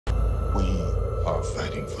about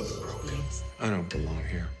fighting for the broken. I don't belong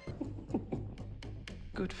here.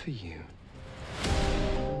 Good for you.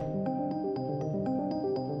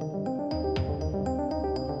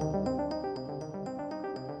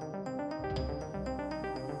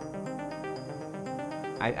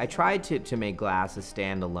 I tried to make Glass a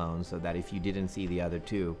standalone so that if you didn't see the other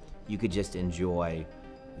two, you could just enjoy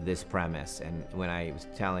this premise. And when I was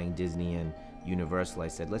telling Disney and Universal, I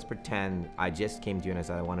said, let's pretend I just came to you and I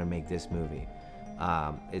said, I want to make this movie.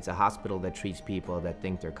 It's a hospital that treats people that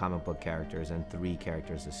think they're comic book characters, and 3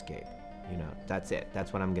 characters escape. You know, that's it.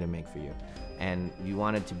 That's what I'm gonna make for you. And you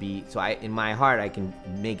want it to be, so in my heart, I can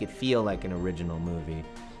make it feel like an original movie.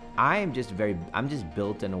 I'm just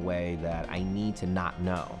built in a way that I need to not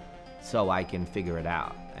know so I can figure it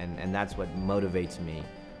out. And that's what motivates me.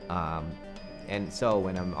 And so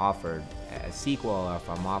when I'm offered a sequel, or if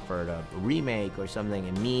I'm offered a remake or something,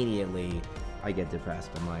 immediately I get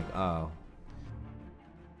depressed. I'm like, oh.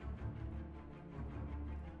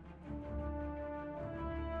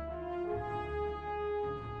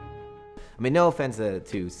 I mean, no offense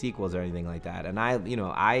to sequels or anything like that. And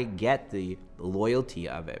I get the loyalty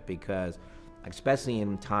of it, because especially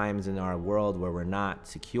in times in our world where we're not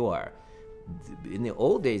secure. In the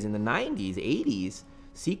old days, in the 90s, 80s,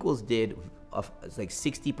 sequels did like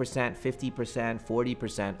 60%, 50%,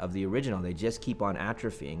 40% of the original. They just keep on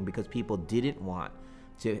atrophying because people didn't want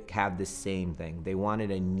to have the same thing. They wanted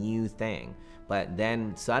a new thing. But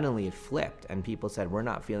then suddenly it flipped and people said, we're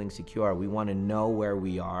not feeling secure. We want to know where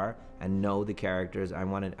we are and know the characters. I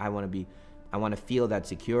want to feel that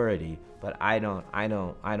security, but I don't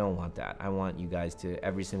want that. I want you guys to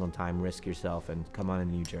every single time risk yourself and come on a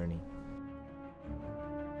new journey.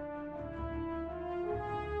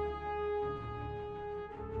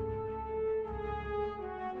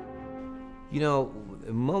 You know,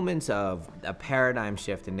 moments of a paradigm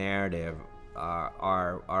shift in narrative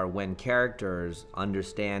are when characters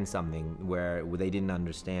understand something where they didn't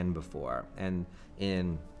understand before. And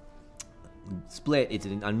in Split, it's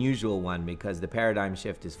an unusual one because the paradigm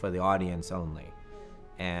shift is for the audience only.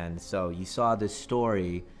 And so you saw this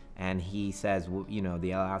story, and he says, you know,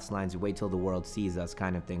 the last lines, wait till the world sees us,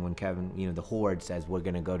 kind of thing, when Kevin, you know, the Horde says, we're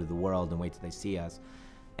going to go to the world and wait till they see us.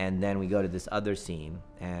 And then we go to this other scene,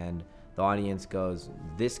 and the audience goes,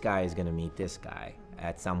 this guy is going to meet this guy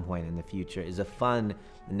at some point in the future. Is a fun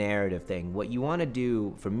narrative thing. What you want to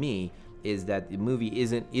do, for me, is that the movie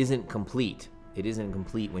isn't complete. It isn't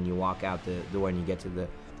complete when you walk out the door and you get to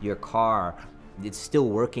your car. It's still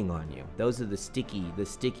working on you. Those are the sticky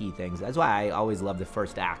things. That's why I always love the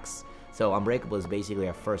first acts. So Unbreakable is basically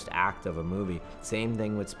a first act of a movie. Same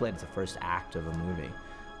thing with Split. It's the first act of a movie.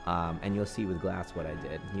 And you'll see with Glass what I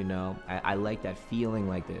did. You know, I like that feeling,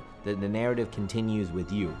 like the narrative continues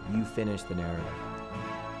with you. You finish the narrative.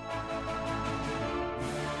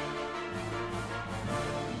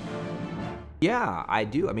 Yeah, I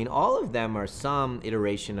do. I mean, all of them are some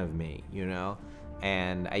iteration of me, you know?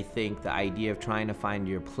 And I think the idea of trying to find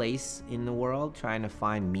your place in the world, trying to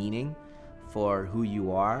find meaning for who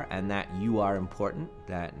you are, and that you are important,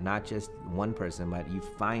 that not just one person, but you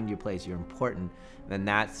find your place, you're important,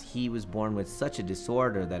 then he was born with such a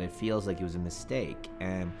disorder that it feels like it was a mistake,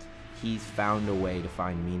 and he's found a way to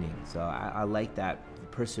find meaning. So I like that,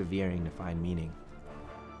 persevering to find meaning.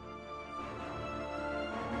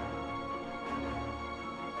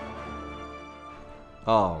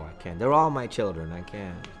 Oh, I can't. They're all my children. I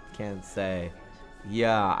can't say.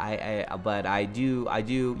 Yeah, but I do.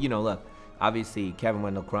 You know, look. Obviously, Kevin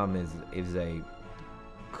Wendell Crumb is a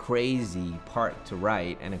crazy part to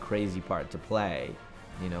write and a crazy part to play.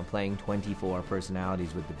 You know, playing 24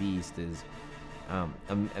 personalities with the Beast is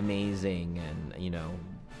amazing, and you know,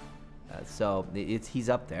 so he's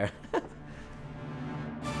up there.